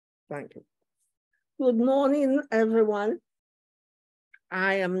Thank you. Good morning, everyone.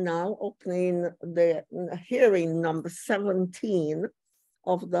 I am now opening the hearing number 17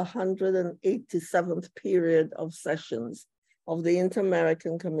 of the 187th period of sessions of the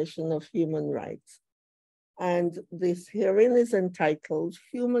Inter-American Commission of Human Rights. And this hearing is entitled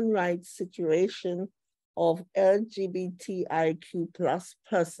Human Rights Situation of LGBTIQ plus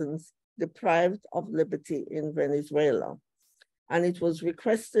persons deprived of liberty in Venezuela. And it was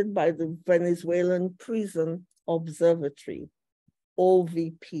requested by the Venezuelan Prison Observatory,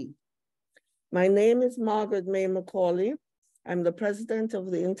 OVP. My name is Margaret May Macaulay. I'm the president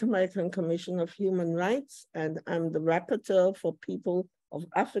of the Inter-American Commission of Human Rights, and I'm the rapporteur for people of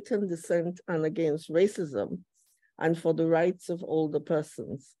African descent and against racism, and for the rights of older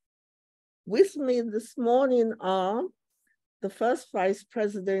persons. With me this morning are the first vice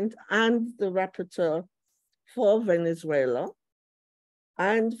president and the rapporteur for Venezuela,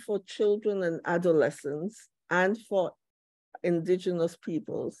 and for children and adolescents, and for indigenous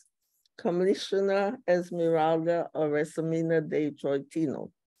peoples, Commissioner Esmeralda Oresamina de Troitino.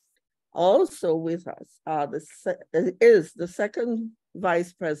 Also with us is the second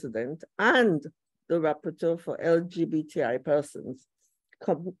vice president and the rapporteur for LGBTI persons,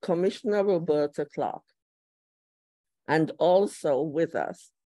 Commissioner Roberta Clark. And also with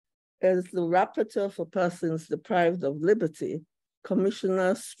us is the rapporteur for persons deprived of liberty,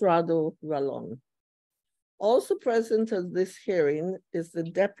 Commissioner Strado Rallon. Also present at this hearing is the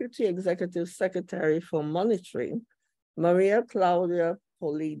Deputy Executive Secretary for Monitoring, Maria Claudia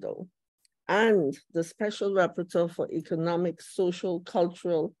Polido, and the Special Rapporteur for Economic, Social,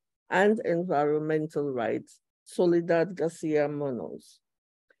 Cultural, and Environmental Rights, Soledad Garcia Munoz.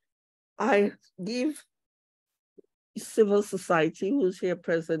 I give civil society who's here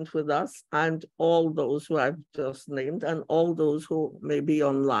present with us, and all those who I've just named, and all those who may be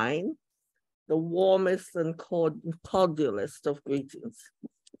online, the warmest and cordialest of greetings.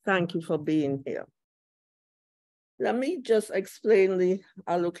 Thank you for being here. Let me just explain the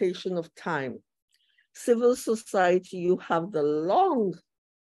allocation of time. Civil society, you have the long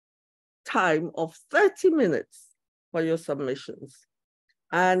time of 30 minutes for your submissions.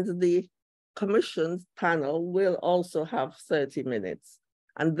 And the Commission's panel will also have 30 minutes.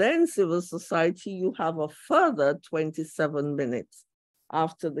 And then civil society, you have a further 27 minutes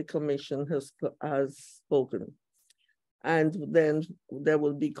after the Commission has spoken. And then there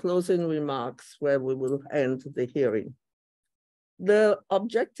will be closing remarks where we will end the hearing. The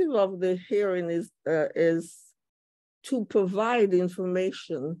objective of the hearing is to provide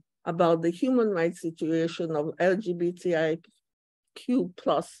information about the human rights situation of LGBTIQ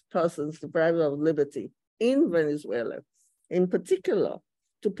plus persons deprived of liberty in Venezuela, in particular,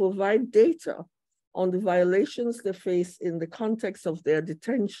 to provide data on the violations they face in the context of their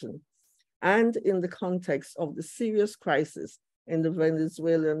detention and in the context of the serious crisis in the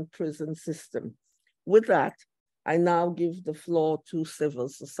Venezuelan prison system. With that, I now give the floor to civil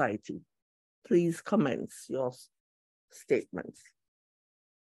society. Please commence your statements.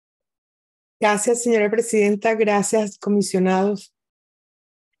 Gracias, señora presidenta. Gracias, comisionados.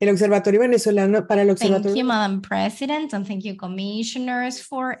 El Observatorio Venezolano, para el Observatorio. Thank you, Madam President, and thank you, commissioners.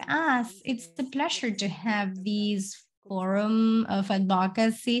 For us, it's a pleasure to have this forum of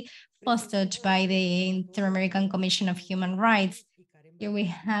advocacy fostered by the Inter-American Commission of Human Rights. Here we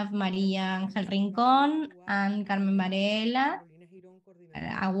have Maria Ángel Rincón and Carmen Varela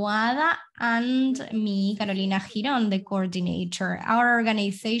Aguada, and me, Carolina Girón, the coordinator. Our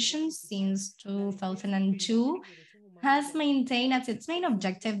organization, since 2002, has maintained as its main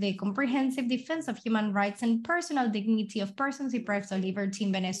objective the comprehensive defense of human rights and personal dignity of persons deprived of liberty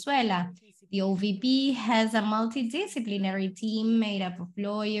in Venezuela. The OVP has a multidisciplinary team made up of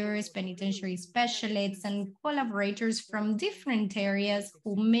lawyers, penitentiary specialists, and collaborators from different areas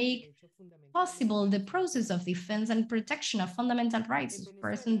who make possible the process of defense and protection of fundamental rights of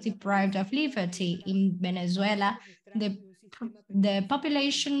persons deprived of liberty in Venezuela. The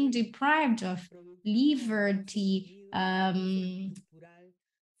population deprived of liberty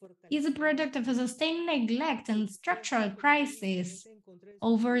is a product of a sustained neglect and structural crisis.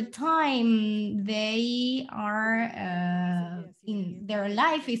 Over time, they are their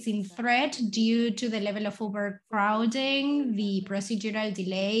life is in threat due to the level of overcrowding, the procedural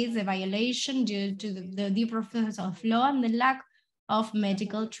delays, the violation due to the due process of law, and the lack of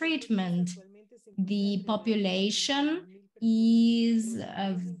medical treatment. The population is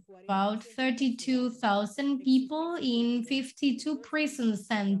about 32,000 people in 52 prison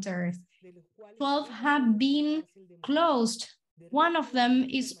centers. 12 have been closed. One of them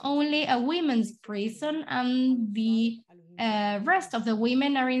is only a women's prison, and the rest of the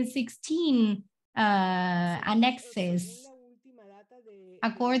women are in 16 annexes.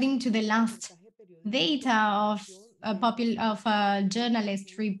 According to the last data of a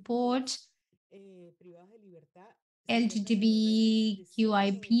journalist report,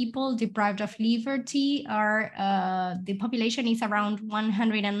 LGBTQI people deprived of liberty are, the population is around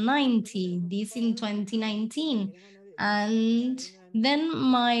 190, this in 2019. And then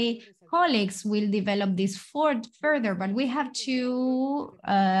my colleagues will develop this further, but we have to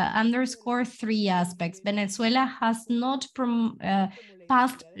underscore three aspects. Venezuela has not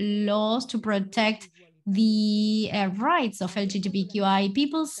passed laws to protect the rights of LGBTQI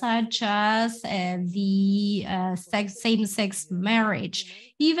people, such as the same-sex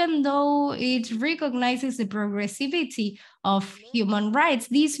marriage. Even though it recognizes the progressivity of human rights,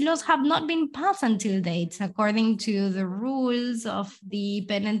 these laws have not been passed until date. According to the rules of the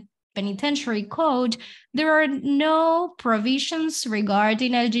penitentiary code, there are no provisions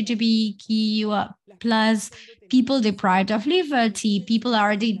regarding LGBTQ plus people deprived of liberty. People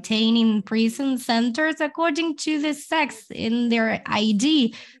are detained in prison centers according to the sex in their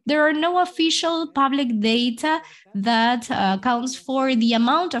ID. There are no official public data that accounts for the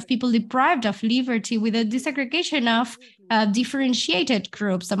amount of people deprived of liberty with a disaggregation of differentiated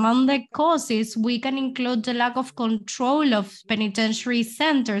groups. Among the causes, we can include the lack of control of penitentiary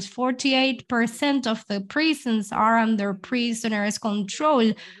centers. 48% of the prisons are under prisoners'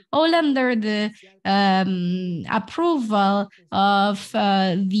 control, all under the approval of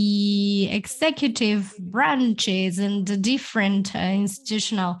the executive branches and the different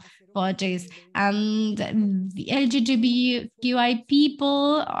institutional bodies. And the LGBTQI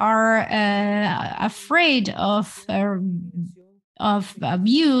people are afraid of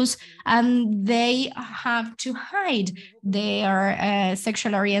abuse, and they have to hide their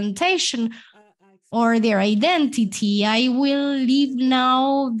sexual orientation or their identity. I will leave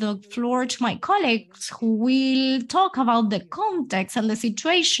now the floor to my colleagues who will talk about the context and the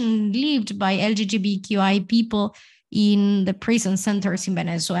situation lived by LGBTQI people in the prison centers in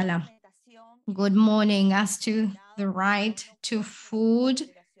Venezuela. Good morning. As to the right to food,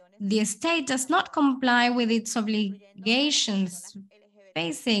 the state does not comply with its obligations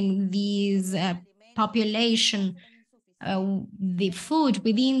facing these population. The food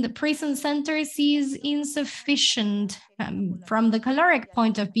within the prison centers is insufficient from the caloric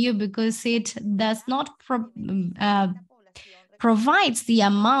point of view, because it does not provides the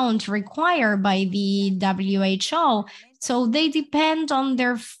amount required by the WHO. So they depend on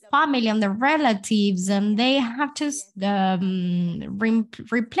their family, on their relatives, and they have to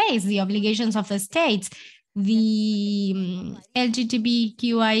replace the obligations of the state. The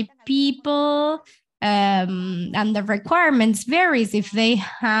LGBTQI people and the requirements varies if they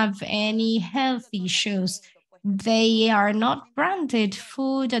have any health issues. They are not granted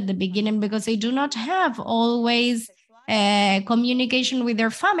food at the beginning because they do not have always communication with their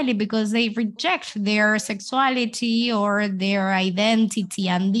family, because they reject their sexuality or their identity,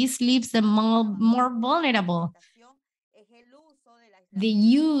 and this leaves them more vulnerable. The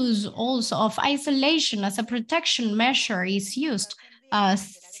use also of isolation as a protection measure is used,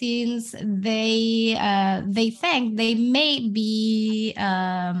 since they think they may be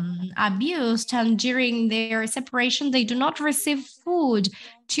abused, and during their separation they do not receive food.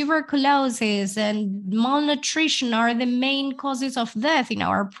 Tuberculosis and malnutrition are the main causes of death in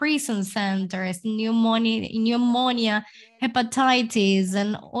our prison centers. Pneumonia, hepatitis,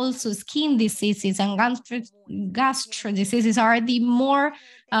 and also skin diseases and gastro diseases are the more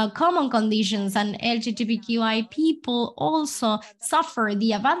common conditions, and LGBTQI people also suffer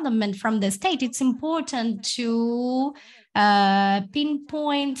the abandonment from the state. It's important to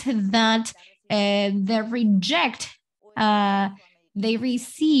pinpoint that the reject they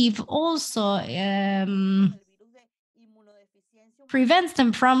receive also prevents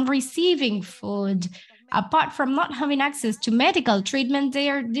them from receiving food. Apart from not having access to medical treatment, they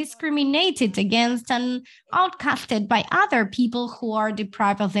are discriminated against and outcasted by other people who are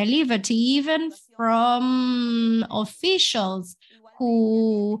deprived of their liberty, even from officials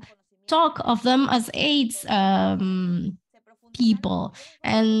who talk of them as AIDS people.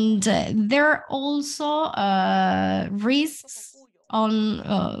 And there are also risks on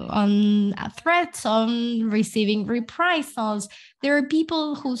threats on receiving reprisals. There are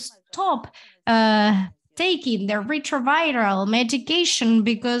people who stop taking their retroviral medication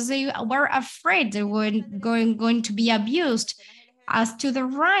because they were afraid they were going to be abused. As to the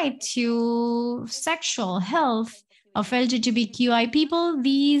right to sexual health of LGBTQI people,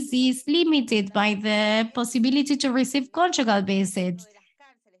 this is limited by the possibility to receive conjugal visits.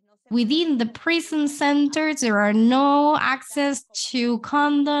 within the prison centers, there are no access to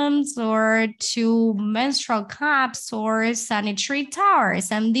condoms or to menstrual cups or sanitary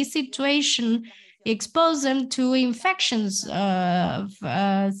towers. And this situation exposes them to infections,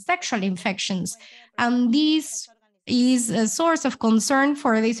 sexual infections. And this is a source of concern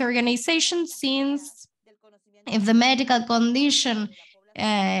for this organization, since if the medical condition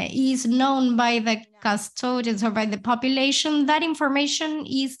is known by the custodians or by the population, that information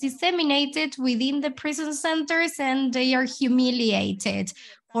is disseminated within the prison centers and they are humiliated.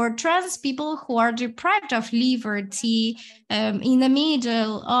 For trans people who are deprived of liberty in the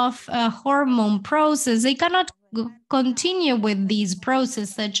middle of a hormone process, they cannot continue with these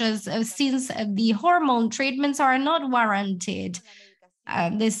processes, such as since the hormone treatments are not warranted.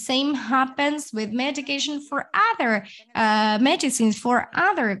 The same happens with medication for other medicines, for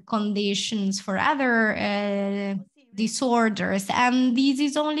other conditions, for other disorders. And this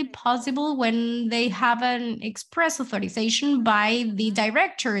is only possible when they have an express authorization by the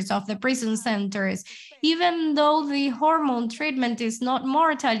directors of the prison centers. Even though the hormone treatment is not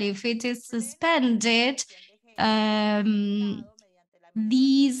mortal, if it is suspended,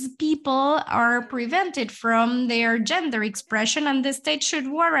 these people are prevented from their gender expression, and the state should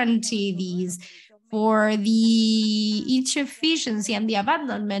warranty these. For the insufficiency and the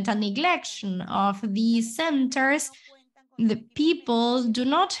abandonment and neglection of these centers, the people do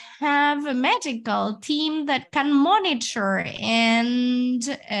not have a medical team that can monitor and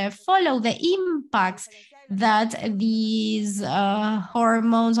follow the impacts that these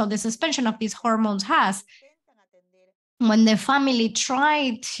hormones or the suspension of these hormones has. When the family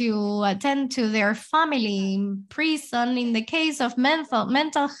try to attend to their family in prison, in the case of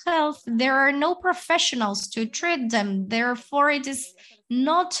mental health, there are no professionals to treat them. Therefore, it is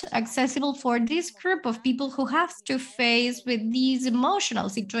not accessible for this group of people who have to face with these emotional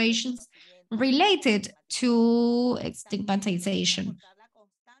situations related to stigmatization.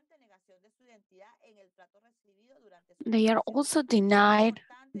 They are also denied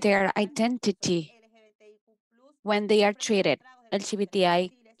their identity when they are treated.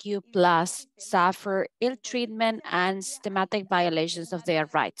 LGBTIQ plus suffer ill treatment and systematic violations of their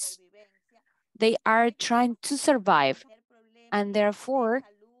rights. They are trying to survive, and therefore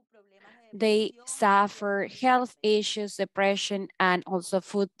they suffer health issues, depression, and also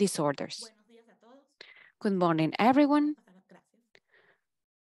food disorders. Good morning, everyone.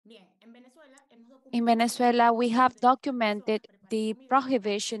 In Venezuela, we have documented the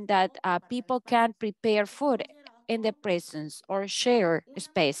prohibition that people can prepare food in the prisons or share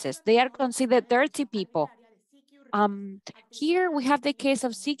spaces. They are considered dirty people. Here we have the case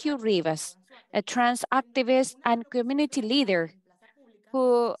of CQ Rivas, a trans activist and community leader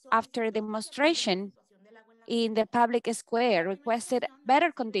who, after a demonstration in the public square, requested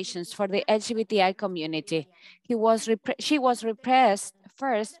better conditions for the LGBTI community. She was repressed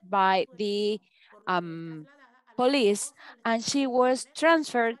first by the police, and she was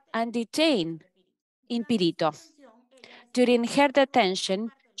transferred and detained in Pirito. During her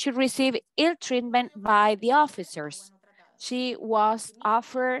detention, she received ill treatment by the officers. She was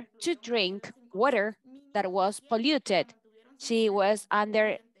offered to drink water that was polluted. She was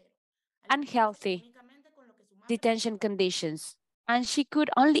under unhealthy detention conditions, and she could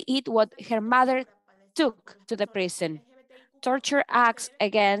only eat what her mother took to the prison. Torture acts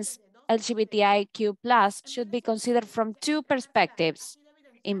against LGBTIQ plus should be considered from two perspectives.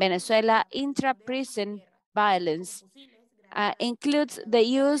 In Venezuela, intra-prison violence includes the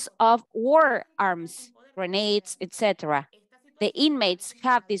use of war arms, grenades, etc. The inmates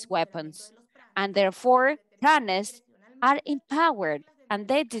have these weapons, and therefore planes are empowered and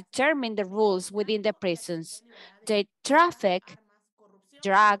they determine the rules within the prisons. They traffic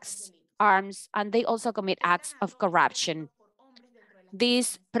drugs, arms, and they also commit acts of corruption.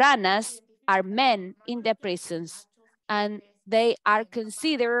 These pranas are men in the prisons, and they are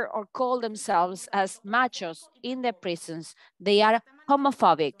considered or call themselves as machos in the prisons. They are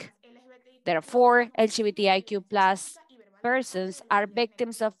homophobic. Therefore, LGBTIQ plus persons are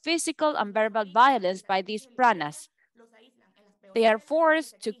victims of physical and verbal violence by these pranas. They are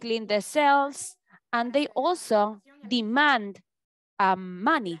forced to clean the cells, and they also demand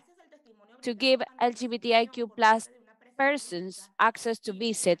money to give LGBTIQ plus persons access to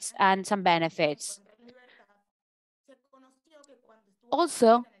visits and some benefits.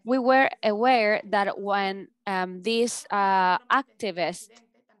 Also, we were aware that when this activist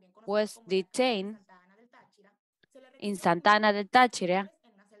was detained in Santana del Táchira,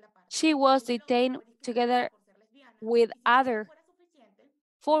 she was detained together with other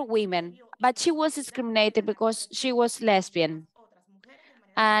 4 women, but she was discriminated because she was lesbian.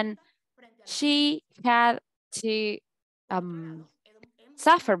 and she had to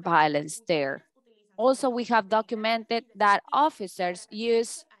suffer violence there. Also, we have documented that officers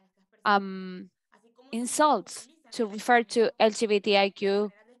use insults to refer to LGBTIQ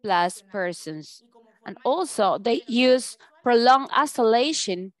plus persons. And also they use prolonged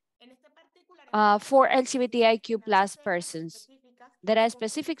isolation for LGBTIQ plus persons. There are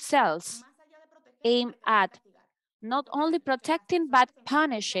specific cells aimed at not only protecting but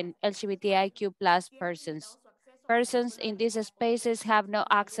punishing LGBTIQ plus persons. Persons in these spaces have no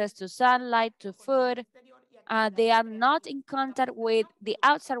access to sunlight, to food. They are not in contact with the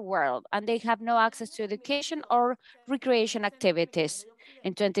outside world, and they have no access to education or recreation activities.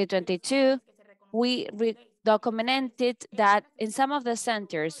 In 2022, we documented that in some of the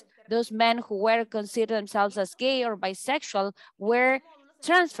centers, those men who were considered themselves as gay or bisexual were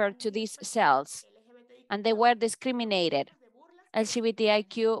transferred to these cells, and they were discriminated.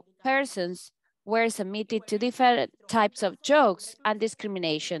 LGBTIQ persons were submitted to different types of jokes and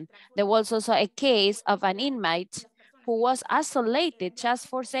discrimination. There was also a case of an inmate who was isolated just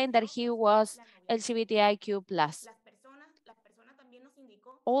for saying that he was LGBTIQ+.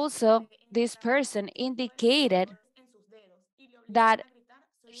 Also, this person indicated that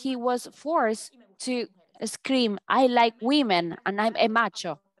he was forced to scream, "I like women and I'm a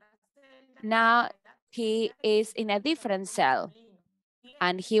macho." Now he is in a different cell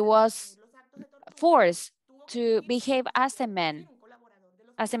and he was forced to behave as a man,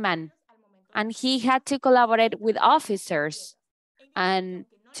 and he had to collaborate with officers and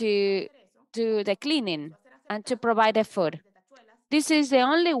to do the cleaning and to provide the food. This is the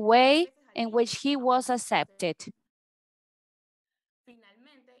only way in which he was accepted.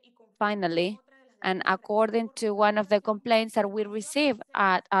 Finally, and according to one of the complaints that we received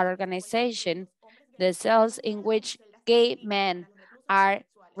at our organization, the cells in which gay men are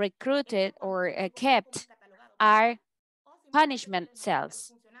recruited or kept are punishment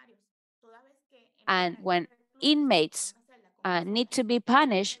cells. And when inmates need to be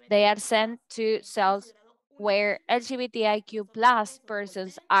punished, they are sent to cells where LGBTIQ plus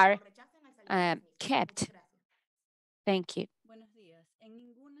persons are kept. Thank you.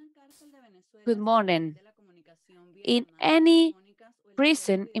 Good morning. In any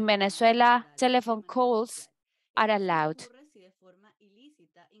prison in Venezuela, telephone calls are allowed.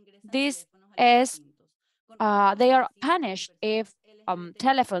 This is, they are punished if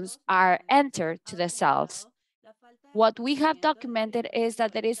telephones are entered to the cells. What we have documented is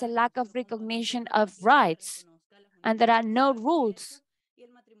that there is a lack of recognition of rights, and there are no rules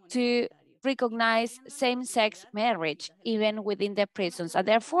to recognize same-sex marriage, even within the prisons, and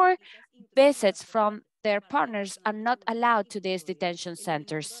therefore visits from their partners are not allowed to these detention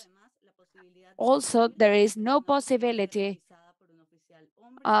centers. Also, there is no possibility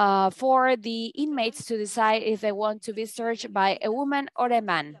for the inmates to decide if they want to be searched by a woman or a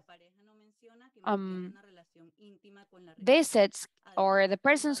man. Visits or the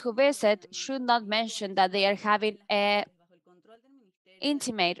persons who visit should not mention that they are having an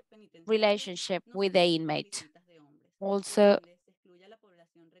intimate relationship with the inmate. Also,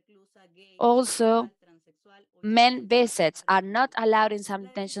 men visits are not allowed in some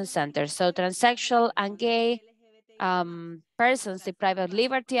detention centers. So transsexual and gay persons deprived of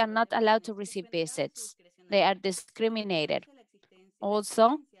liberty are not allowed to receive visits. They are discriminated.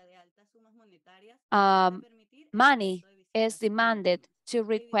 Also, money is demanded to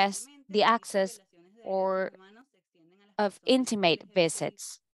request the access or of intimate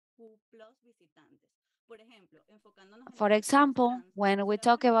visits. For example, when we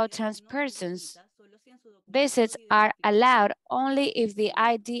talk about trans persons, visits are allowed only if the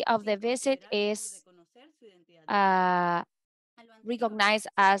ID of the visit is recognized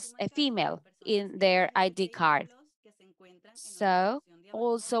as a female in their ID card. So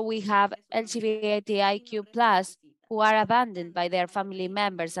also we have LGBTIQ plus who are abandoned by their family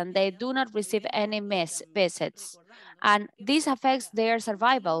members and they do not receive any visits. And this affects their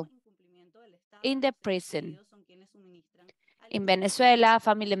survival in the prison. In Venezuela,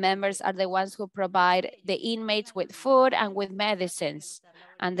 family members are the ones who provide the inmates with food and with medicines.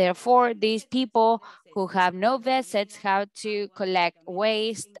 And therefore, these people who have no visits have to collect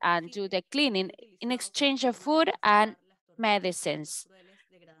waste and do the cleaning in exchange of food and medicines.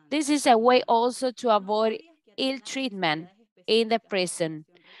 This is a way also to avoid ill treatment in the prison.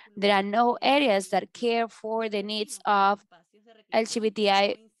 There are no areas that care for the needs of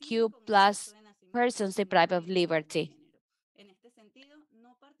LGBTIQ plus persons deprived of liberty.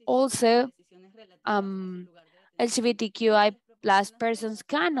 Also, LGBTQI plus persons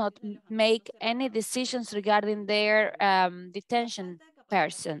cannot make any decisions regarding their detention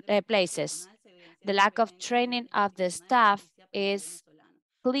places. The lack of training of the staff is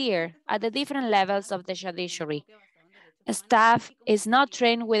clear at the different levels of the judiciary. Staff is not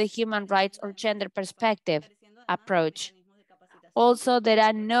trained with a human rights or gender perspective approach. Also, there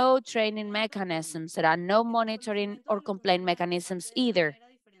are no training mechanisms, there are no monitoring or complaint mechanisms either.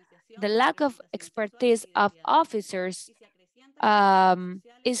 The lack of expertise of officers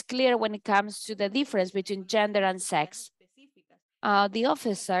is clear when it comes to the difference between gender and sex. The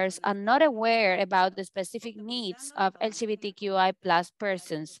officers are not aware about the specific needs of LGBTQI plus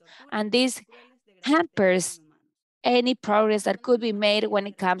persons, and this hampers any progress that could be made when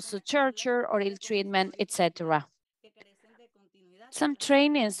it comes to torture or ill treatment, etc. Some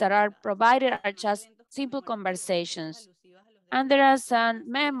trainings that are provided are just simple conversations, and there are some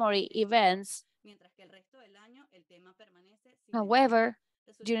memory events. However,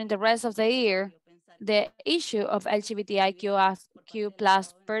 during the rest of the year, the issue of LGBTIQ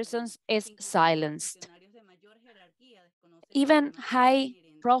plus persons is silenced. Even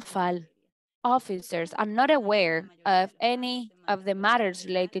high-profile officers are not aware of any of the matters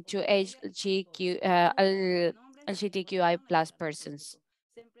related to LGBTQI plus persons.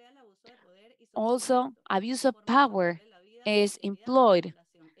 Also, abuse of power is employed,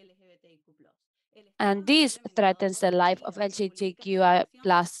 and this threatens the life of LGBTQI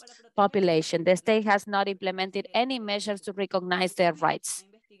plus population. The state has not implemented any measures to recognize their rights.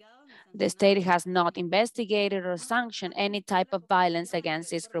 The state has not investigated or sanctioned any type of violence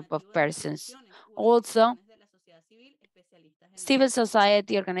against this group of persons. Also, civil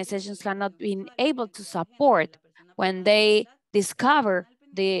society organizations have not been able to support when they discover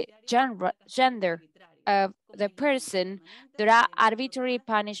the gender of the person. There are arbitrary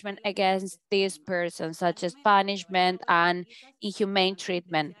punishment against this person, such as punishment and inhumane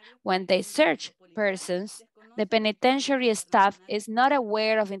treatment. When they search persons, the penitentiary staff is not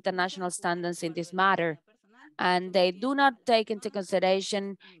aware of international standards in this matter, and they do not take into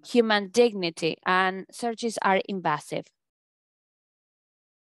consideration human dignity, and searches are invasive.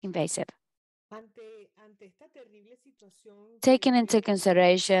 Taking into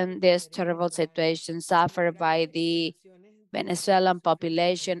consideration this terrible situation suffered by the Venezuelan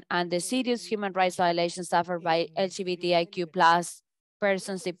population and the serious human rights violations suffered by LGBTIQ plus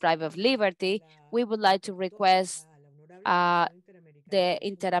persons deprived of liberty, we would like to request the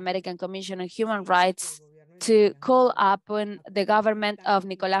Inter-American Commission on Human Rights to call upon the government of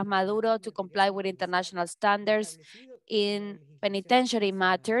Nicolás Maduro to comply with international standards in penitentiary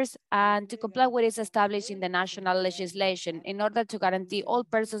matters and to comply with its established in the national legislation in order to guarantee all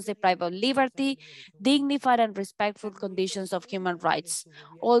persons deprived of liberty, dignified and respectful conditions of human rights.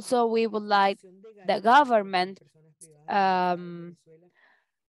 Also, we would like the government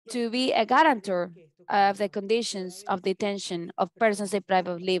to be a guarantor of the conditions of detention of persons deprived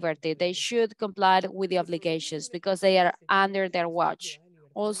of liberty. They should comply with the obligations because they are under their watch.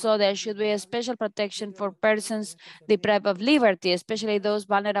 Also, there should be a special protection for persons deprived of liberty, especially those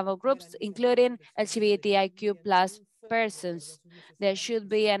vulnerable groups, including LGBTIQ plus persons. There should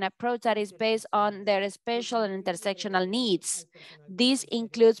be an approach that is based on their special and intersectional needs. This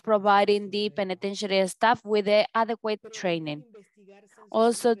includes providing the penitentiary staff with the adequate training.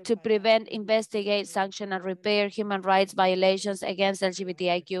 Also, to prevent, investigate, sanction, and repair human rights violations against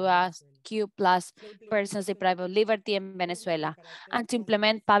LGBTIQ plus persons deprived of liberty in Venezuela, and to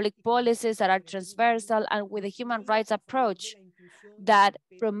implement public policies that are transversal and with a human rights approach that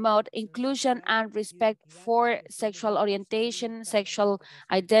promote inclusion and respect for sexual orientation, sexual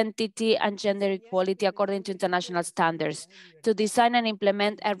identity, and gender equality according to international standards, to design and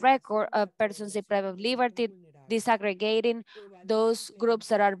implement a record of persons deprived of liberty, disaggregating those groups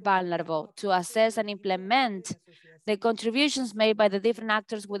that are vulnerable, to assess and implement the contributions made by the different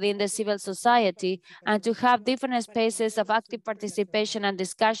actors within the civil society, and to have different spaces of active participation and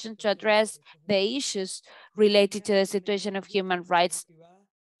discussion to address the issues related to the situation of human rights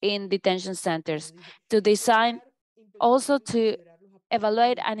in detention centers, to design, also to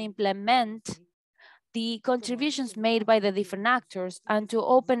evaluate and implement the contributions made by the different actors and to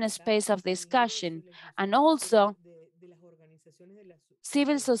open a space of discussion. And also,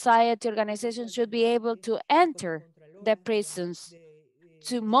 civil society organizations should be able to enter the prisons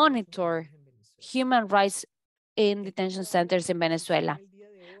to monitor human rights in detention centers in Venezuela.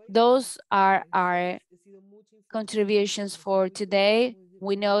 Those are our contributions for today.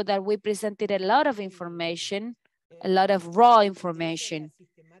 We know that we presented a lot of information, a lot of raw information,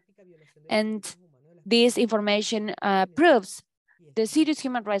 and this information proves the serious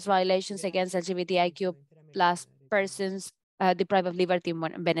human rights violations against LGBTIQ plus persons deprived of liberty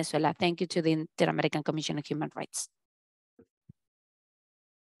in Venezuela. Thank you to the Inter-American Commission on Human Rights.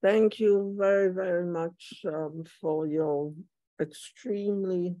 Thank you very, very much for your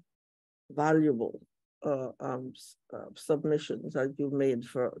extremely valuable submissions that you made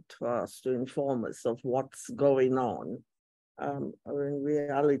to us to inform us of what's going on in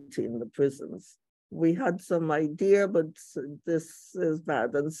reality in the prisons. We had some idea, but this is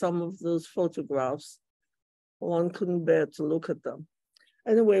bad. And some of those photographs, one couldn't bear to look at them.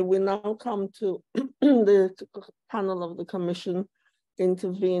 Anyway, we now come to the panel of the commission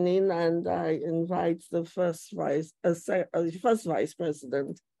intervening, and I invite the first vice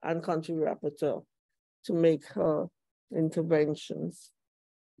president and country rapporteur to make her interventions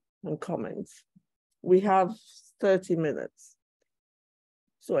and comments. We have 30 minutes.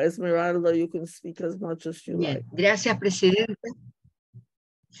 So Esmeralda, you can speak as much as you like. Gracias, Presidenta.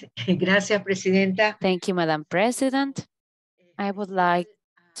 Gracias, Presidenta. Thank you, Madam President. I would like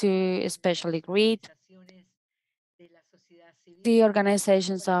to especially greet the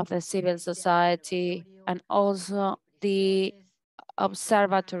organizations of the civil society and also the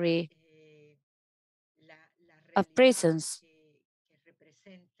Observatory of Prisons.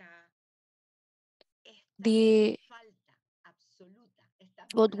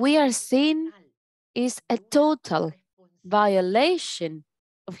 What we are seeing is a total violation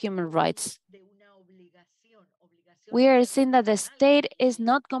of human rights. We are seeing that the state is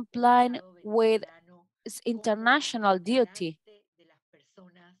not complying with its international duty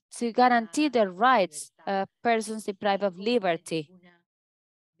to guarantee the rights of persons deprived of liberty,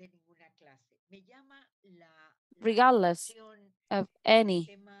 regardless of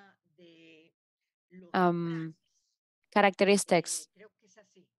any characteristics.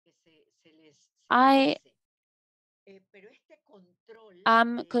 I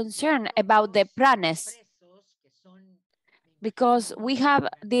am concerned about the planes because we have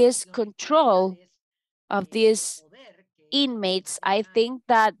this control of these inmates. I think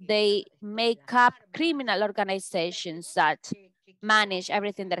that they make up criminal organizations that manage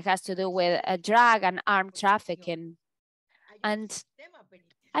everything that has to do with drug and armed trafficking. And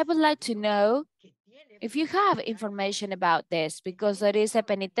I would like to know if you have information about this, because there is a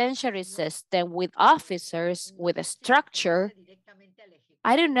penitentiary system with officers, with a structure.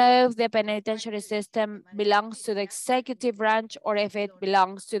 I don't know if the penitentiary system belongs to the executive branch or if it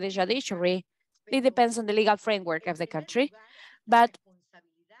belongs to the judiciary. It depends on the legal framework of the country. But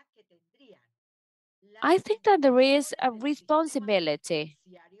I think that there is a responsibility.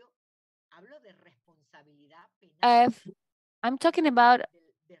 I'm talking about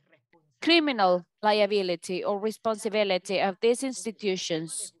criminal liability or responsibility of these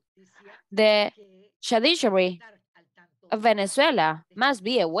institutions. The judiciary of Venezuela must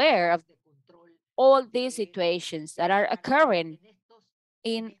be aware of all these situations that are occurring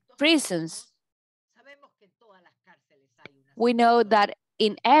in prisons. We know that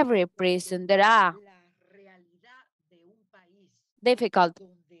in every prison there are difficult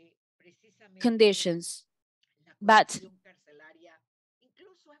conditions, but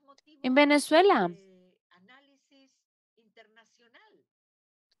in Venezuela,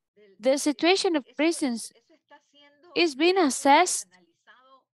 the situation of prisons is being assessed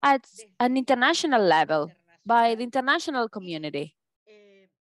at an international level by the international community.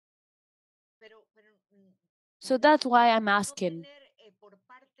 So that's why I'm asking.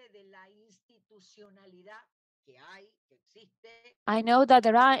 I know that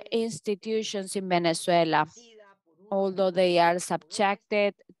there are institutions in Venezuela, although they are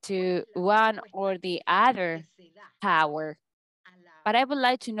subjected to one or the other power. But I would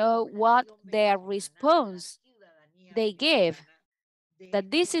like to know what their response they give,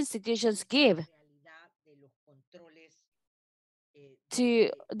 that these institutions give to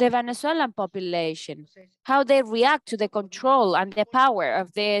the Venezuelan population, how they react to the control and the power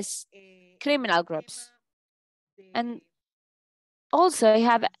of these criminal groups. And also I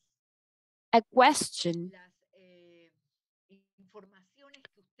have a question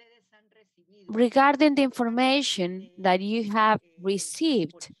regarding the information that you have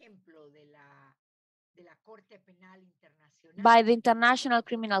received by the International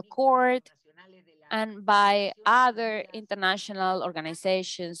Criminal Court and by other international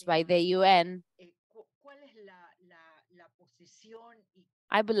organizations, by the UN.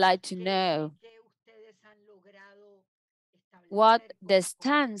 I would like to know what the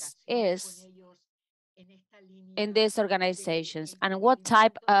stance is in these organizations and what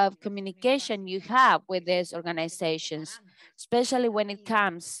type of communication you have with these organizations, especially when it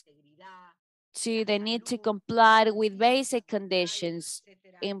comes to the need to comply with basic conditions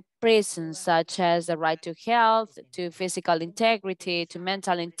in prisons, such as the right to health, to physical integrity, to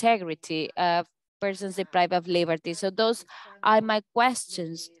mental integrity of persons deprived of liberty. So those are my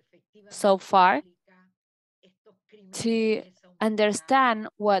questions so far to understand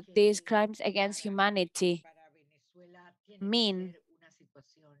what these crimes against humanity mean.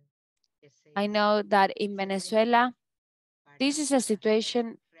 I know that in Venezuela, this is a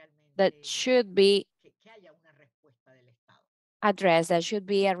situation that should be addressed, that should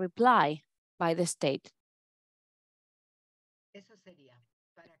be a reply by the state.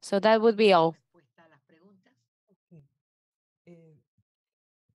 So that would be all.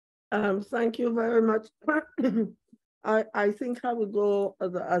 Thank you very much. I think I would go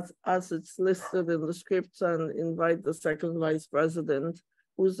as it's listed in the script and invite the second vice president,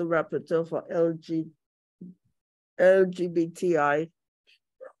 who's the rapporteur for LGBTIQ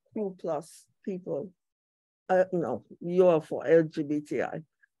plus people. No, you're for LGBTI.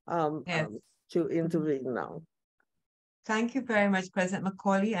 Yes. To intervene now. Thank you very much, President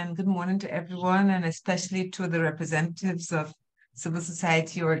Macaulay, and good morning to everyone, and especially to the representatives of civil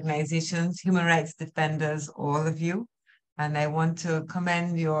society organizations, human rights defenders, all of you. And I want to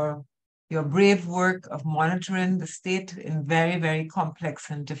commend your brave work of monitoring the state in very, very complex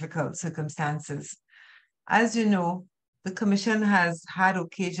and difficult circumstances. As you know, the Commission has had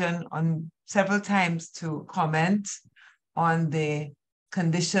occasion on several times to comment on the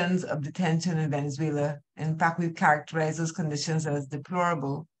conditions of detention in Venezuela. In fact, we've characterized those conditions as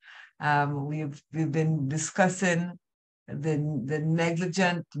deplorable. We've been discussing the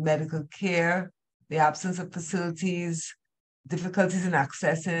negligent medical care, the absence of facilities, difficulties in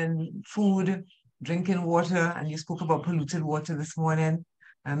accessing food, drinking water, and you spoke about polluted water this morning,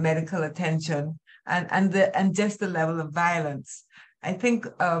 medical attention, and just the level of violence. I think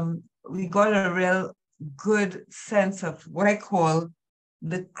we got a real good sense of what I call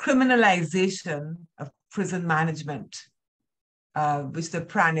the criminalization of prison management, which the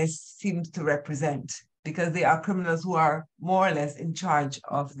Pranis seems to represent, because they are criminals who are more or less in charge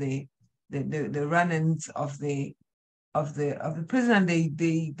of the run-ins of the prison, and they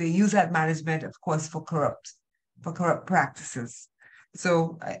use that management, of course, for corrupt practices.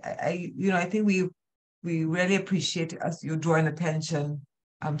 So I think we really appreciate you drawing attention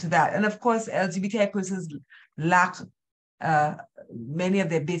to that. And of course, LGBTI persons lack many of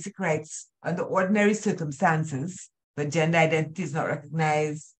their basic rights under ordinary circumstances, but gender identity is not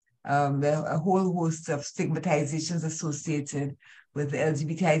recognized. There are a whole host of stigmatizations associated with the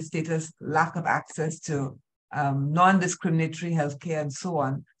LGBTI status, lack of access to non-discriminatory healthcare, and so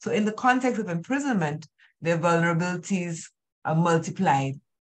on. So in the context of imprisonment, their vulnerabilities are multiplied.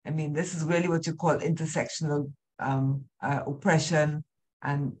 I mean, this is really what you call intersectional oppression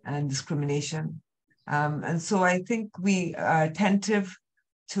and discrimination. And so I think we are attentive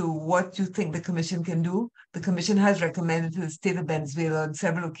to what you think the Commission can do. The Commission has recommended to the state of Venezuela on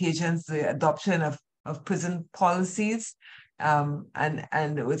several occasions the adoption of prison policies,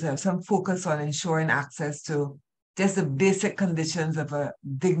 and with some focus on ensuring access to just the basic conditions of a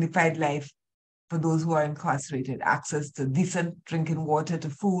dignified life for those who are incarcerated, access to decent drinking water, to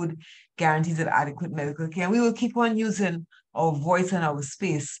food, guarantees of adequate medical care. And we will keep on using our voice and our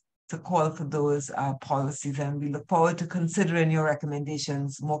space to call for those policies, and we look forward to considering your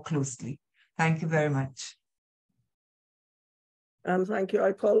recommendations more closely. Thank you very much. Thank you.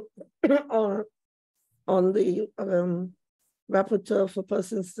 I call on the rapporteur for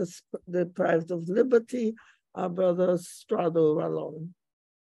persons deprived of liberty, our brother Strado Rallon,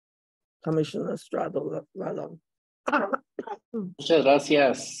 Commissioner Strado Rallon. Muchas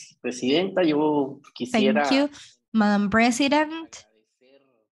gracias, Presidenta. Yo quisiera... Thank you, Madam President.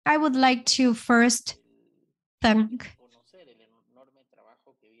 I would like to first thank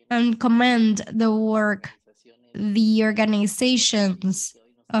and commend the work the organizations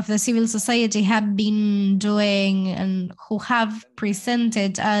of the civil society have been doing and who have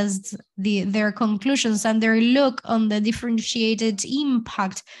presented as their conclusions and their look on the differentiated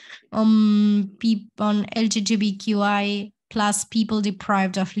impact on LGBTQI plus people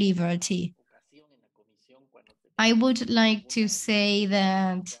deprived of liberty. I would like to say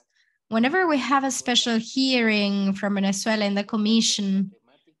that whenever we have a special hearing from Venezuela in the Commission,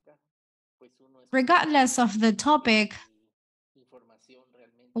 regardless of the topic,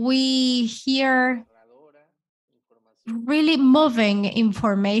 we hear really moving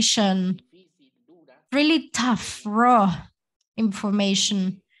information, really tough, raw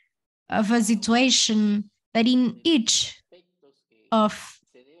information of a situation that in each of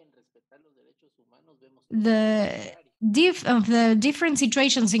the different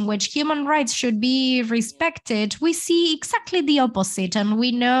situations in which human rights should be respected, we see exactly the opposite. And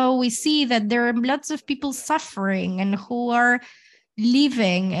we see that there are lots of people suffering and who are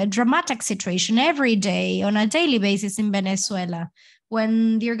living a dramatic situation every day on a daily basis in Venezuela.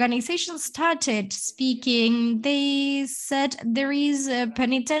 When the organization started speaking, they said there is a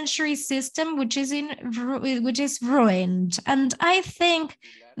penitentiary system which is ruined. And I think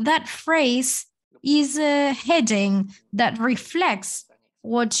that phrase is a heading that reflects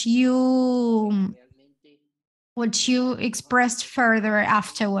what you expressed further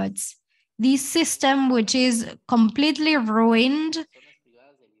afterwards. This system, which is completely ruined,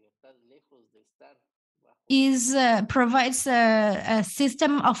 provides a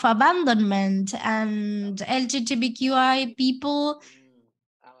system of abandonment, and LGBTQI people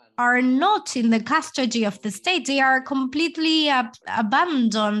are not in the custody of the state. They are completely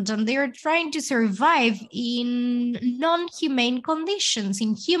abandoned, and they are trying to survive in non-humane conditions,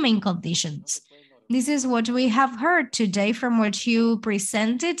 in human conditions. This is what we have heard today from what you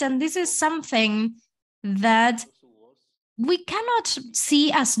presented, and this is something that we cannot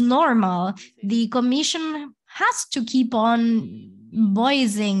see as normal. The Commission has to keep on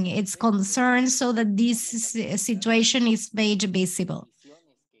voicing its concerns so that this situation is made visible.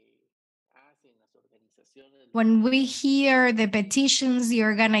 When we hear the petitions the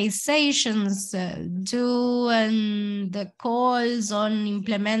organizations do and the calls on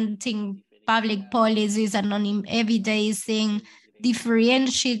implementing public policies and on evidencing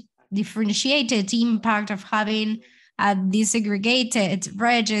differentiated impact of having a disaggregated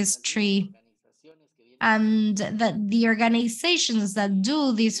registry, and that the organizations that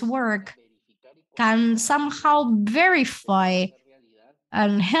do this work can somehow verify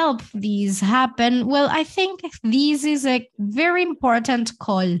and help these happen, well, I think this is a very important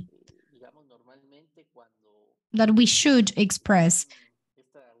call that we should express.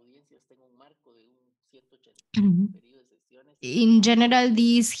 In general,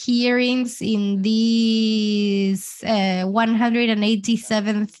 these hearings in this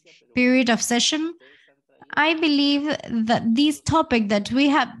 187th period of session, I believe that this topic that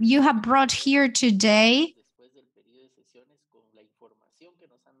you have brought here today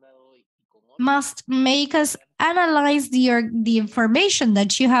must make us analyze the information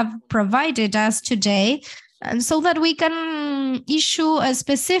that you have provided us today, and so that we can issue a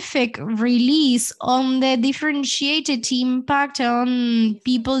specific release on the differentiated impact on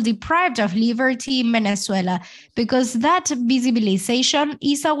people deprived of liberty in Venezuela, because that visibilization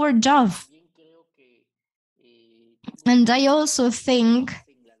is our job. And I also think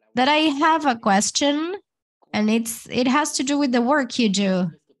that I have a question, and it has to do with the work you do.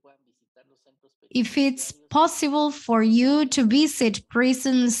 If it's possible for you to visit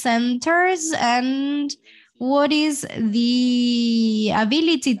prison centers, and what is the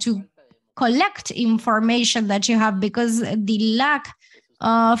ability to collect information that you have, because the lack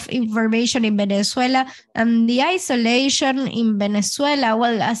of information in Venezuela and the isolation in Venezuela,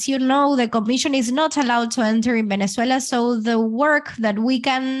 well, as you know, the Commission is not allowed to enter in Venezuela, so the work that we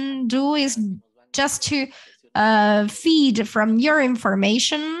can do is just to feed from your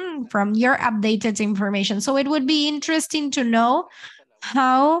information, from your updated information. So it would be interesting to know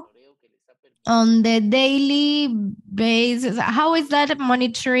how, on the daily basis, how is that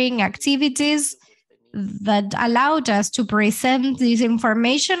monitoring activities that allowed us to present this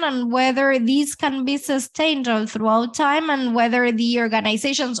information, and whether these can be sustained all throughout time, and whether the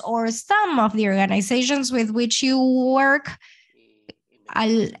organizations or some of the organizations with which you work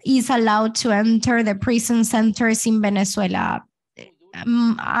is allowed to enter the prison centers in Venezuela.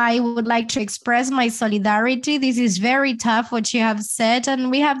 I would like to express my solidarity. This is very tough what you have said, and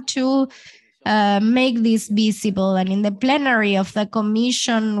we have to make this visible. And in the plenary of the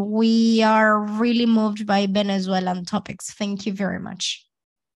Commission, we are really moved by Venezuelan topics. Thank you very much.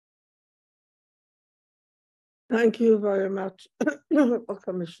 Thank you very much,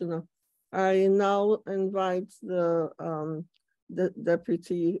 Commissioner. I now invite the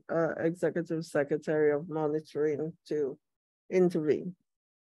Deputy Executive Secretary of Monitoring to intervene.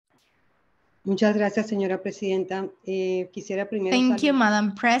 Muchas gracias, señora presidenta. Quisiera primero Thank you,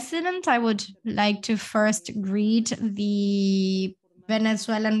 Madam President. I would like to first greet the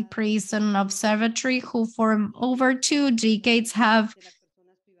Venezuelan Prison Observatory, who for over 2 decades have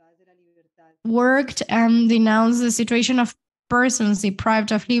worked and denounced the situation of persons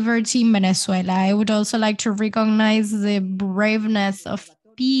deprived of liberty in Venezuela. I would also like to recognize the braveness of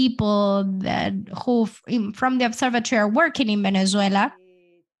people who from the observatory are working in Venezuela.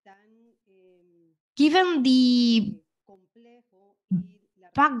 Given the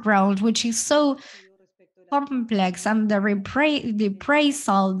background, which is so complex, and the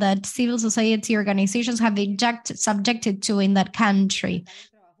reprisal that civil society organizations have been subjected to in that country,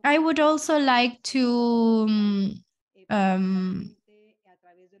 I would also like to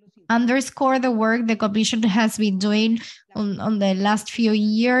underscore the work the Commission has been doing on the last few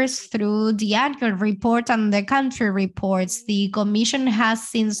years through the annual report and the country reports. The Commission has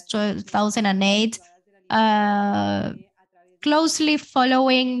since 2008 closely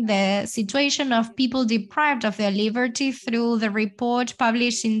following the situation of people deprived of their liberty through the report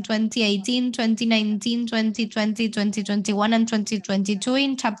published in 2018, 2019, 2020, 2021, and 2022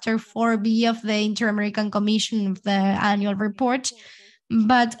 in Chapter 4B of the Inter-American Commission of the annual report.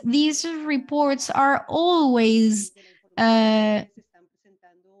 But these reports are always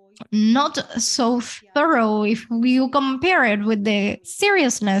not so thorough if you compare it with the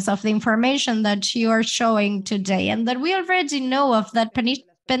seriousness of the information that you are showing today, and that we already know of that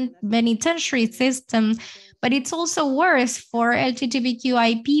penitentiary system, but it's also worse for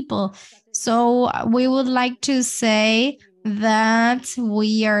LGBTQI people. So we would like to say that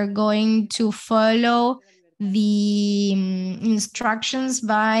we are going to follow the instructions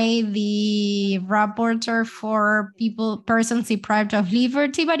by the rapporteur for persons deprived of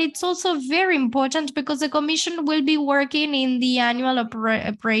liberty, but it's also very important because the Commission will be working in the annual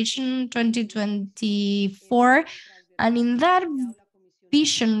operation 2024, and in that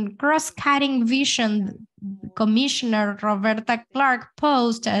vision, cross-cutting vision, Commissioner Roberta Clark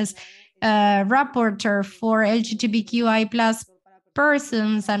posed as rapporteur for LGBTQI plus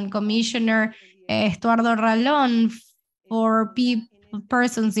persons, and Commissioner Estuardo Ralón for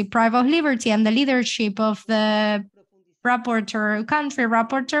persons deprived of liberty, and the leadership of the country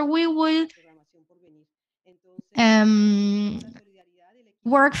rapporteur, we will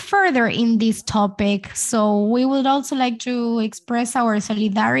work further in this topic. So we would also like to express our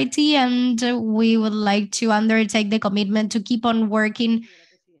solidarity, and we would like to undertake the commitment to keep on working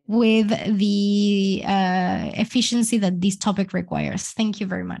with the efficiency that this topic requires. Thank you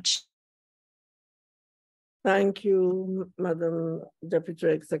very much. Thank you, Madam Deputy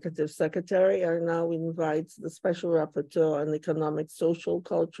Executive Secretary. I now invite the Special Rapporteur on Economic, Social,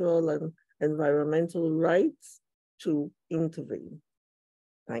 Cultural, and Environmental Rights to intervene.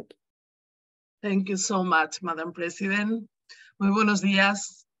 Thank you. Thank you so much, Madam President. Muy buenos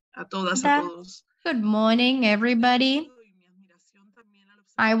días a todas, a todos. Good morning, everybody.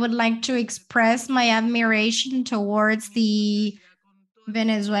 I would like to express my admiration towards the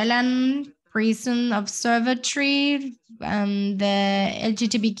Venezuelan prison observatory and the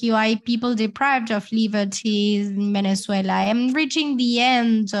LGBTQI people deprived of liberty in Venezuela. I am reaching the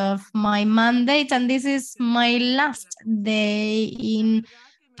end of my mandate, and this is my last day in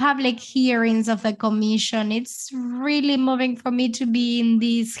public hearings of the Commission. It's really moving for me to be in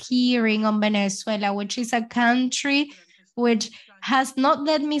this hearing on Venezuela, which is a country which has not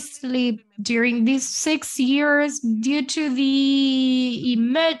let me sleep during these 6 years due to the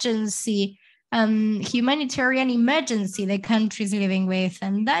emergency, humanitarian emergency the country is living with.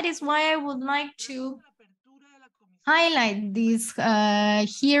 And that is why I would like to highlight this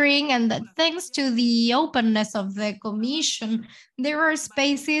hearing, and that thanks to the openness of the Commission, there are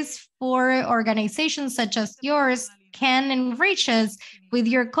spaces for organizations such as yours can enrich us with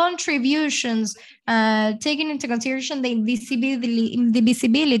your contributions, taking into consideration the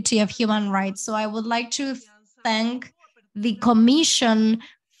invisibility of human rights. So I would like to thank the Commission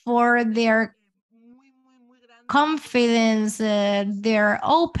for their confidence, their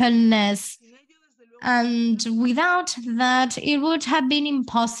openness. And without that, it would have been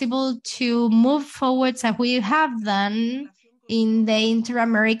impossible to move forward as we have done in the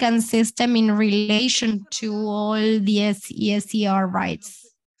Inter-American system in relation to all the ESCR rights.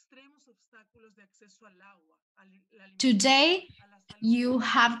 Today, you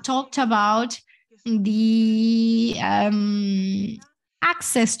have talked about the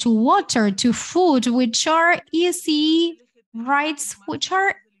access to water, to food, which are ESCE rights, which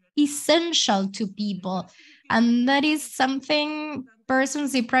are essential to people. And that is something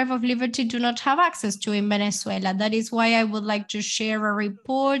persons deprived of liberty do not have access to in Venezuela. That is why I would like to share a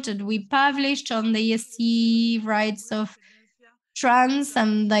report that we published on the ESCE rights of trans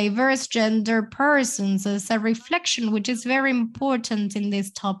and diverse gender persons as a reflection, which is very important in this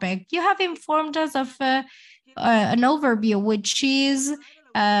topic. You have informed us of an overview, which is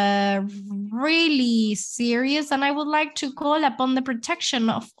really serious, and I would like to call upon the protection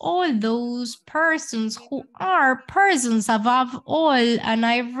of all those persons who are persons above all. And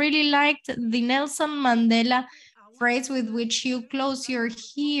I really liked the Nelson Mandela phrase with which you close your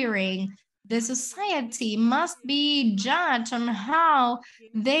hearing. The society must be judged on how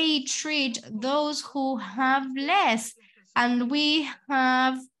they treat those who have less, and we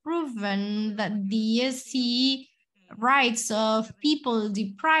have proven that the ESCE rights of people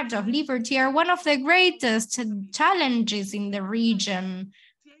deprived of liberty are one of the greatest challenges in the region.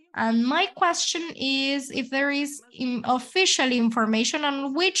 And my question is if there is official information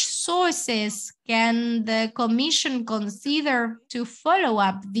on which sources can the Commission consider to follow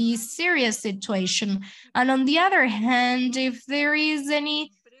up this serious situation? And on the other hand, if there is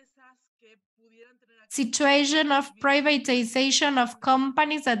any situation of privatization of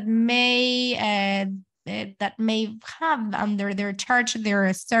companies that may have under their charge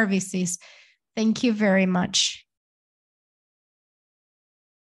their services. Thank you very much.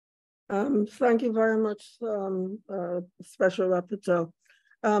 Thank you very much, Special Rapporteur.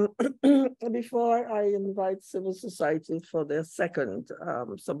 Before I invite civil society for their second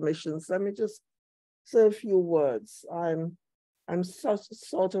submissions, let me just say a few words. I'm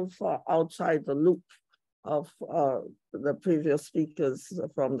sort of outside the loop of the previous speakers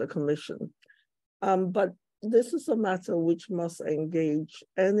from the Commission. But this is a matter which must engage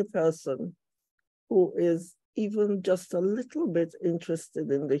any person who is even just a little bit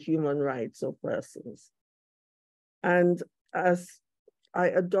interested in the human rights of persons. And as I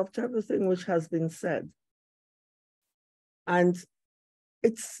adopt everything which has been said, and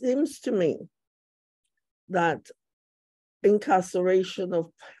it seems to me that incarceration of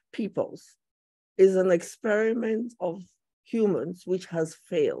peoples is an experiment of humans which has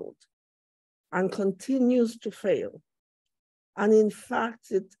failed and continues to fail. And in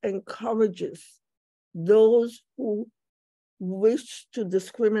fact, it encourages those who wish to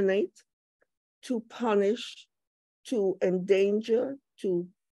discriminate, to punish, to endanger, to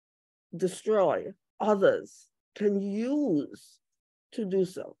destroy others, can use to do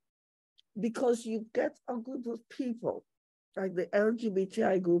so. Because you get a group of people, like the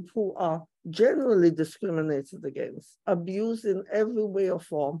LGBTI group, who are generally discriminated against, abused in every way or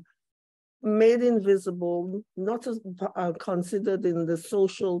form, made invisible, not as, considered in the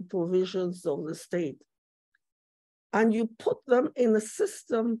social provisions of the state. And you put them in a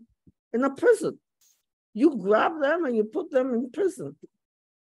system, in a prison. You grab them and you put them in prison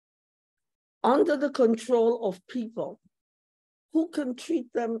under the control of people who can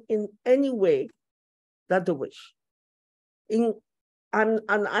treat them in any way that they wish. And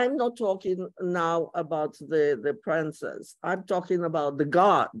I'm not talking now about the princes. I'm talking about the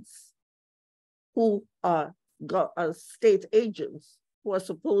guards who are state agents who are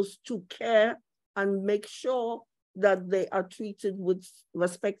supposed to care and make sure that they are treated with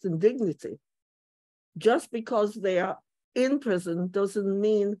respect and dignity. Just because they are in prison doesn't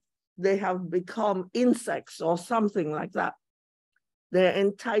mean they have become insects or something like that. They're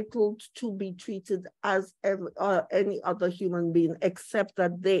entitled to be treated as any other human being, except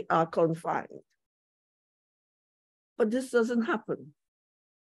that they are confined. But this doesn't happen.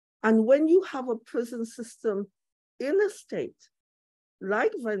 And when you have a prison system in a state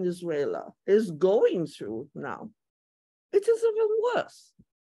like Venezuela is going through now, it is even worse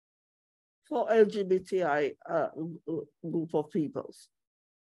for LGBTI group of peoples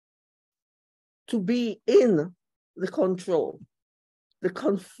to be in the control, the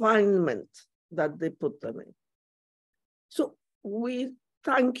confinement that they put them in. So we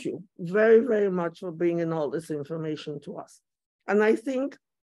thank you very, very much for bringing all this information to us. And I think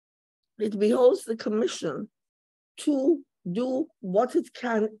it behoves the Commission to do what it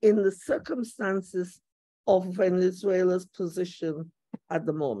can in the circumstances of Venezuela's position at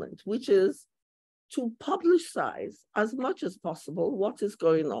the moment, which is to publicize as much as possible what is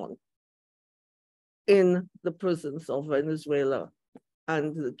going on in the prisons of Venezuela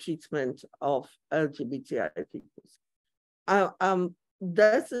and the treatment of LGBTI peoples.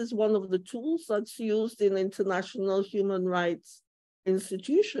 This is one of the tools that's used in international human rights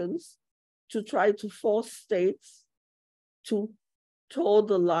institutions to try to force states to toe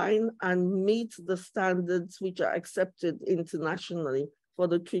the line and meet the standards which are accepted internationally for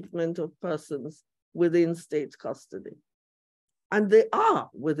the treatment of persons within state custody. And they are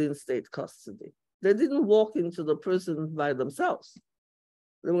within state custody. They didn't walk into the prison by themselves.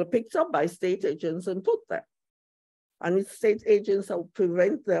 They were picked up by state agents and put there. And it's state agents that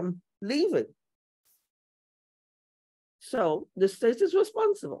prevent them leaving. So the state is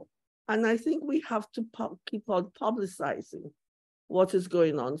responsible. And I think we have to keep on publicizing what is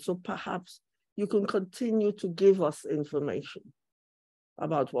going on. So perhaps you can continue to give us information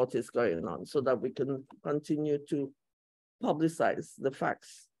about what is going on so that we can continue to publicize the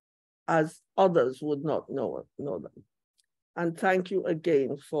facts as others would not know them. And thank you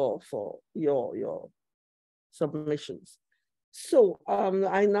again for your submissions. So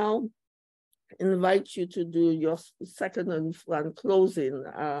I now invite you to do your second and closing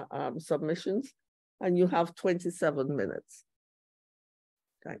submissions, and you have 27 minutes.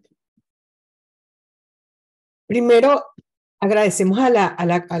 Thank you. Primero, Agradecemos a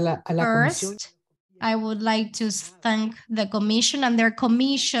la comisión. First, I would like to thank the commission and their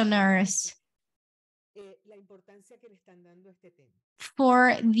commissioners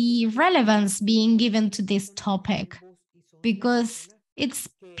for the relevance being given to this topic, because it's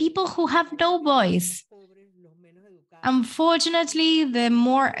people who have no voice. Unfortunately,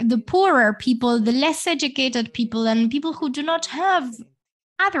 the poorer people, the less educated people, and people who do not have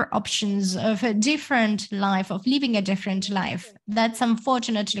other options of a different life, of living a different life. That's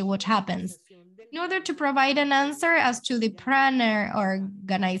unfortunately what happens. In order to provide an answer as to the PRANA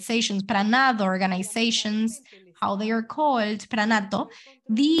organizations, PRANADO organizations, how they are called, PRANATO,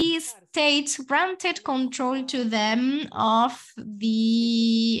 the state granted control to them of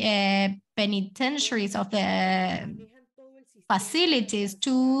the penitentiaries, of the facilities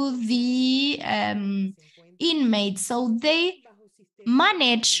to the inmates. So they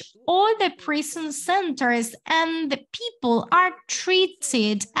manage all the prison centers, and the people are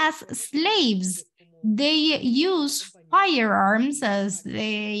treated as slaves. They use firearms, as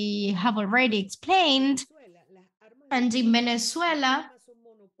they have already explained, and in Venezuela,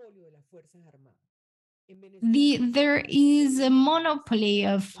 there is a monopoly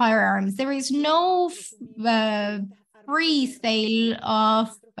of firearms. There is no free sale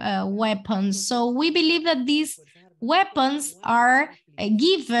of weapons. So we believe that these weapons are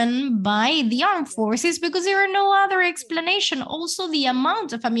given by the armed forces because there are no other explanation. Also, the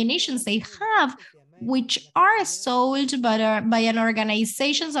amount of ammunition they have, which are sold by an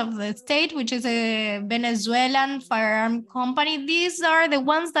organization of the state, which is a Venezuelan firearm company. These are the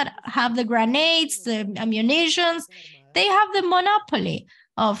ones that have the grenades, the ammunitions. They have the monopoly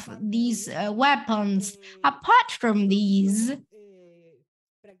of these weapons. Apart from these,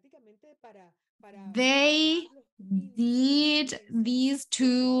 they did these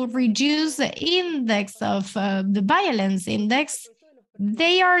to reduce the index of the violence index.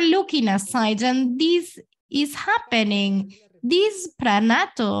 They are looking aside, and this is happening. These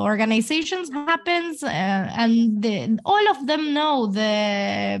PRANATO organizations happens, and all of them know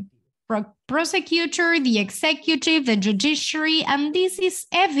the prosecutor, the executive, the judiciary, and this is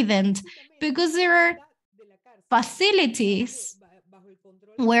evident because there are facilities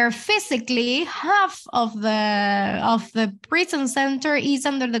where physically half of the prison center is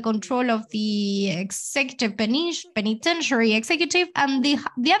under the control of the executive penitentiary executive, and the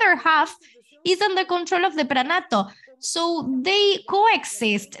other half is under control of the PRANATO. So they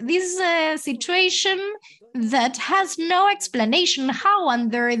coexist. This is a situation that has no explanation how,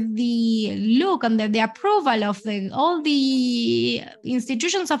 under the approval of all the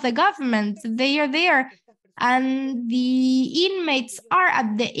institutions of the government, they are there, and the inmates are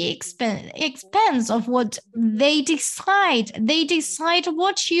at the expense of what they decide. They decide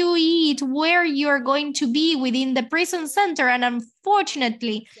what you eat, where you're going to be within the prison center, and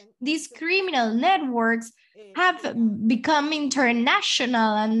unfortunately, these criminal networks have become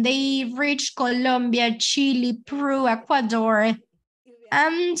international, and they reach Colombia, Chile, Peru, Ecuador,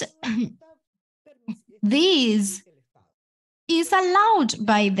 and these is allowed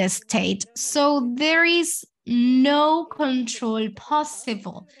by the state. So there is no control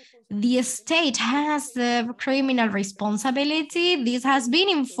possible. The state has the criminal responsibility. This has been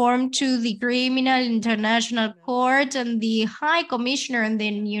informed to the Criminal International Court, and the High Commissioner and the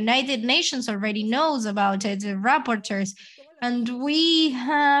United Nations already knows about it, the rapporteurs. And we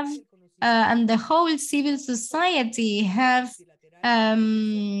have, and the whole civil society have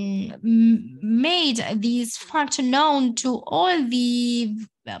made this fact known to all the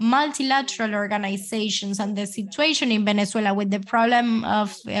multilateral organizations, and the situation in Venezuela with the problem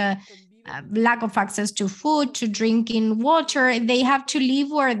of lack of access to food, to drinking water. They have to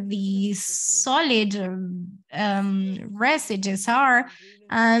live where the solid residues are,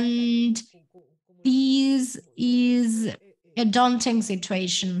 and this is a daunting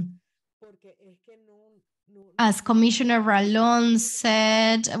situation. As Commissioner Ralón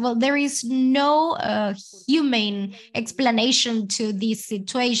said, well, there is no humane explanation to this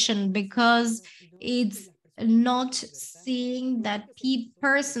situation, because it's not seeing that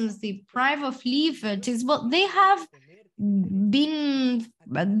persons deprived of liberties, well, they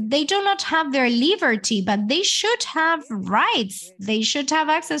do not have their liberty, but they should have rights. They should have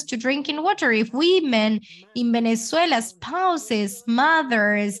access to drinking water. If women in Venezuela, spouses,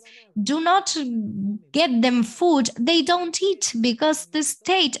 mothers, do not get them food, they don't eat, because the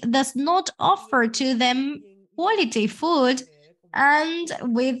state does not offer to them quality food and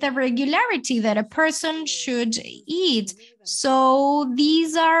with the regularity that a person should eat. So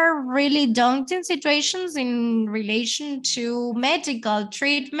these are really daunting situations in relation to medical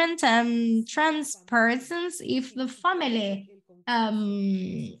treatment and trans persons. If the family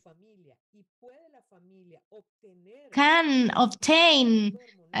can obtain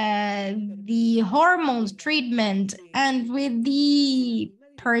the hormone treatment, and with the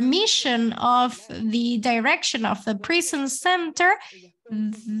permission of the direction of the prison center,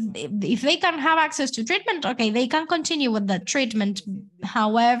 if they can have access to treatment, okay, they can continue with the treatment.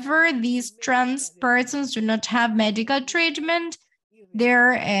 However, these trans persons do not have medical treatment,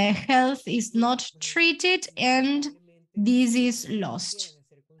 their health is not treated, and this is lost.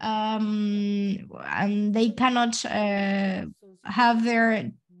 And they cannot have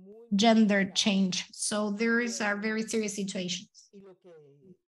their gender change. So there is a very serious situation.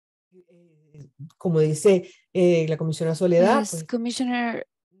 Como dice la comisionada Soledad, As Commissioner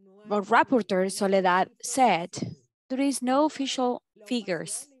or Rapporteur Soledad said, there is no official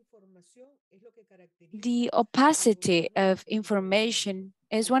figures. The opacity of information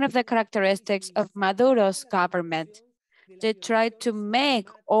is one of the characteristics of Maduro's government. They try to make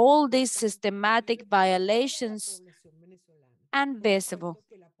all these systematic violations invisible.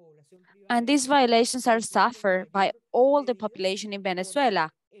 And these violations are suffered by all the population in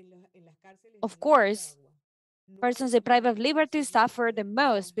Venezuela. Of course, persons deprived of liberty suffer the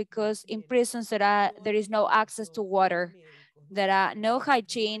most because in prisons there is no access to water, there are no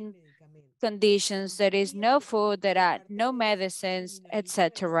hygiene conditions, there is no food, there are no medicines,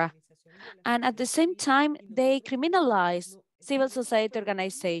 etc. And at the same time, they criminalize civil society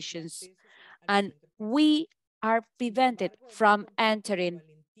organizations, and we are prevented from entering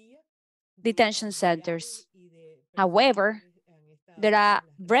detention centers. However, there are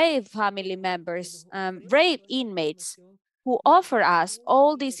brave family members, brave inmates who offer us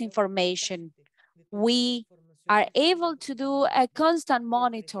all this information. We are able to do a constant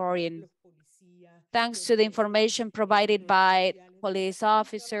monitoring thanks to the information provided by police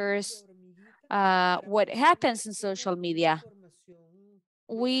officers, what happens in social media.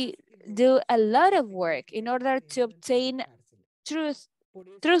 We do a lot of work in order to obtain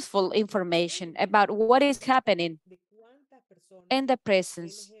truthful information about what is happening in the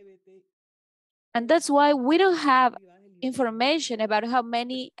prisons. And that's why we don't have information about how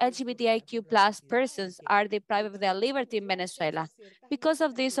many LGBTIQ plus persons are deprived of their liberty in Venezuela because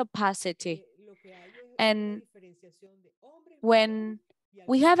of this opacity. And when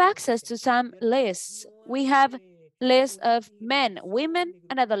we have access to some lists, we have lists of men, women,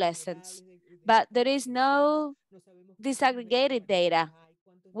 and adolescents, but there is no disaggregated data.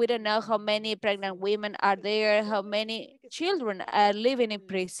 We don't know how many pregnant women are there, how many children are living in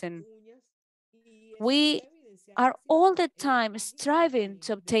prison. We are all the time striving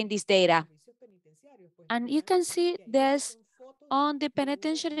to obtain this data. And you can see this on the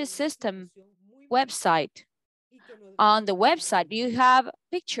penitentiary system website. On the website, you have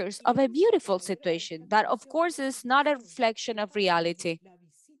pictures of a beautiful situation that, of course, is not a reflection of reality.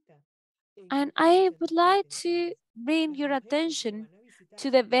 And I would like to bring your attention to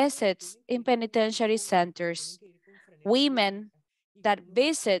the visits in penitentiary centers. Women that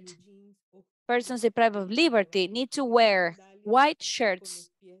visit persons deprived of liberty need to wear white shirts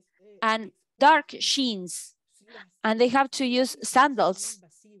and dark jeans, and they have to use sandals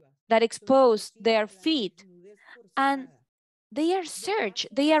that expose their feet, and they are searched,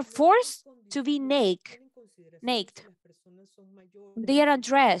 they are forced to be naked. They are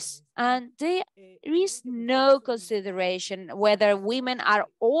undressed, and there is no consideration whether women are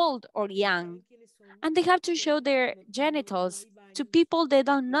old or young, and they have to show their genitals to people they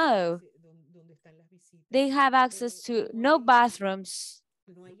don't know. They have access to no bathrooms.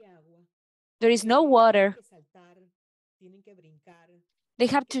 There is no water. They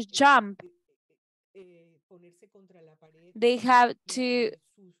have to jump. They have to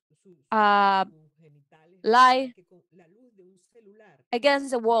lie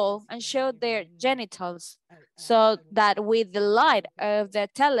against the wall and show their genitals so that with the light of the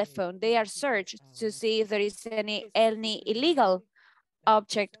telephone, they are searched to see if there is any illegal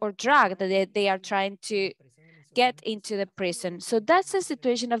object or drug that they are trying to get into the prison. So that's the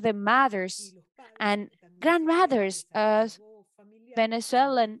situation of the mothers and grandmothers of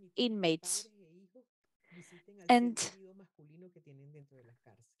Venezuelan inmates. And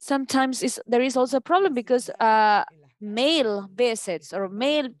sometimes there is also a problem because male visits or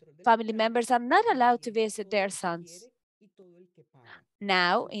male family members are not allowed to visit their sons.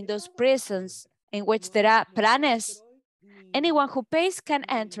 Now, in those prisons in which there are planes, anyone who pays can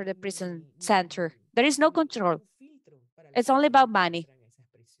enter the prison center. There is no control. It's only about money.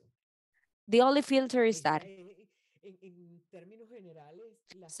 The only filter is that.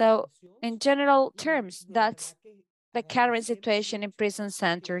 So, in general terms, that's the current situation in prison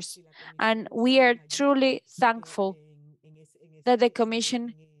centers. And we are truly thankful that the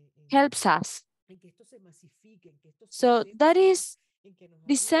Commission helps us. So that is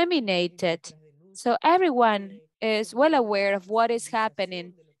disseminated. So everyone is well aware of what is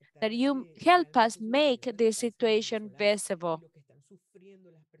happening, that you help us make this situation visible.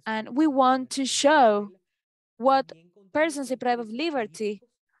 And we want to show what persons deprived of liberty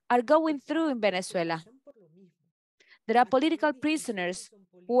are going through in Venezuela. There are political prisoners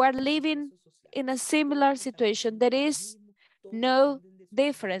who are living in a similar situation. There is no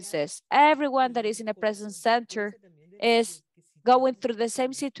differences. Everyone that is in a prison center is going through the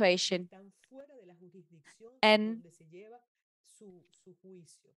same situation. And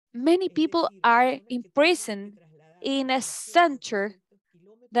many people are imprisoned in a center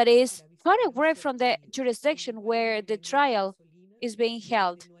that is far away from the jurisdiction where the trial is being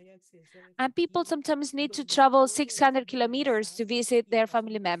held. And people sometimes need to travel 600 kilometers to visit their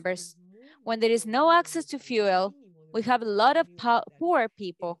family members. When there is no access to fuel, we have a lot of poor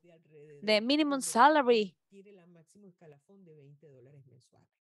people. The minimum salary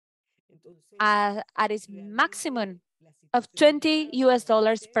at its maximum of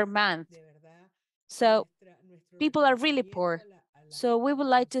 $20 per month. So people are really poor. So we would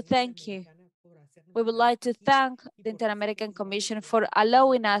like to thank you. We would like to thank the Inter-American Commission for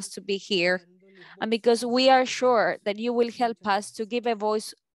allowing us to be here, and because we are sure that you will help us to give a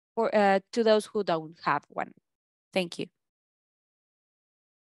voice for, to those who don't have one. Thank you.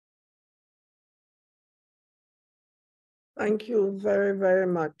 Thank you very, very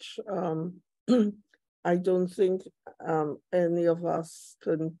much. I don't think any of us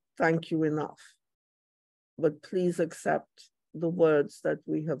can thank you enough, but please accept the words that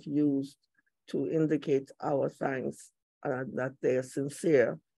we have used to indicate our thanks, that they are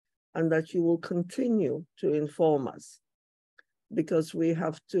sincere, and that you will continue to inform us, because we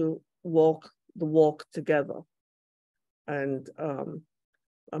have to walk the walk together. And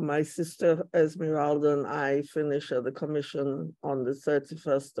my sister Esmeralda and I finish at the commission on the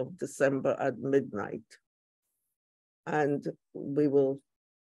 31st of December at midnight. And we will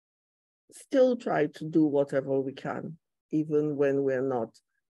still try to do whatever we can, even when we're not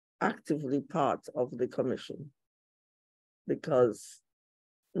actively part of the commission, because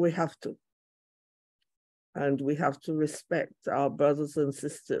we have to. And we have to respect our brothers and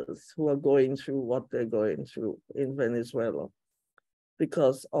sisters who are going through what they're going through in Venezuela,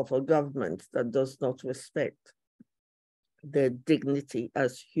 because of a government that does not respect their dignity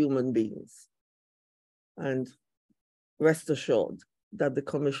as human beings. And rest assured that the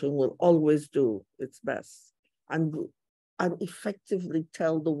Commission will always do its best and effectively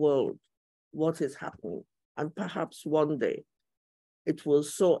tell the world what is happening. And perhaps one day it will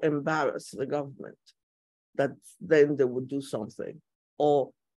so embarrass the government that then they will do something, or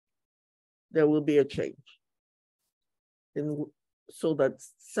there will be a change, so that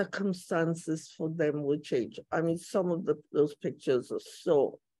circumstances for them will change. I mean, some of those pictures are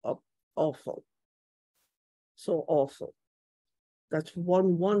so awful, so awful, that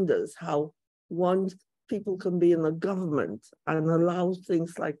one wonders how people can be in a government and allow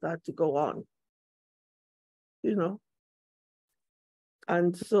things like that to go on, you know?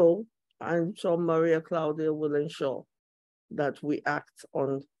 And so I'm sure Maria Claudia will ensure that we act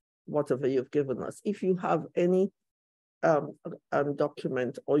on whatever you've given us. If you have any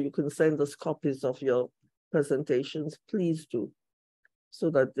document, or you can send us copies of your presentations, please do, so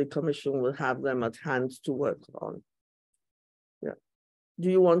that the Commission will have them at hand to work on. Yeah. Do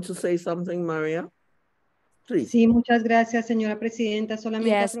you want to say something, Maria? Please. Sí, muchas gracias, señora presidenta. Solamente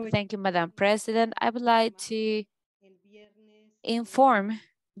yes, thank you, Madam President. I would like to inform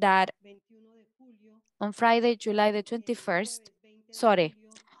that on Friday, July the 21st,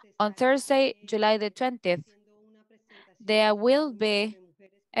 on Thursday, July the 20th, there will be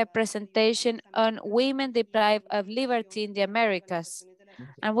a presentation on women deprived of liberty in the Americas.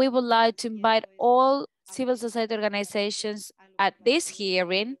 And we would like to invite all civil society organizations at this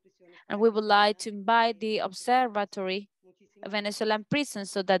hearing, and we would like to invite the Observatory of Venezuelan Prisons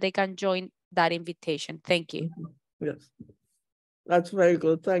so that they can join that invitation. Thank you. Yes, that's very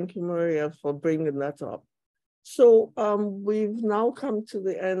good. Thank you, Maria, for bringing that up. So we've now come to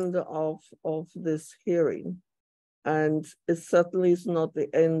the end of this hearing, and it certainly is not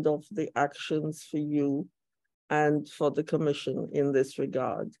the end of the actions for you and for the Commission in this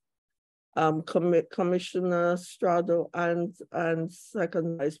regard. Commissioner Strado and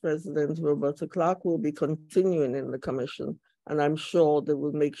Second Vice President Roberta Clark will be continuing in the Commission, and I'm sure they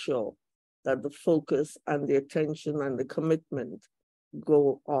will make sure that the focus and the attention and the commitment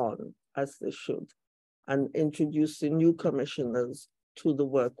go on as they should, and introduce the new commissioners to the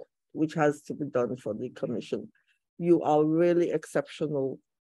work which has to be done for the Commission. You are really exceptional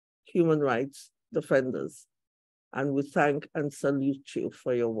human rights defenders. And we thank and salute you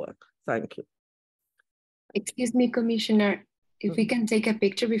for your work. Thank you. Excuse me, Commissioner, if we can take a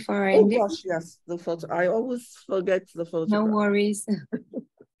picture before I Oh end it. gosh, yes, the photo. I always forget the photograph. No worries.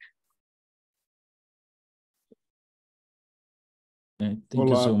 Thank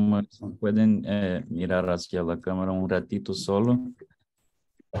you so much. Pueden mirar hacia la cámara un ratito solo.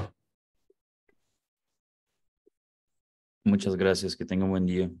 Muchas gracias. Que tengan buen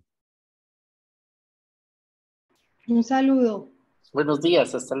día. Un saludo. Buenos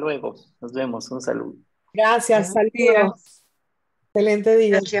días, hasta luego. Nos vemos, un saludo. Gracias, saludos. Excelente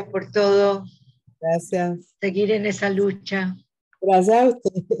día. Gracias por todo. Gracias. Seguir en esa lucha. Gracias a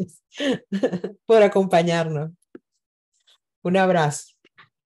ustedes por acompañarnos. Un abrazo.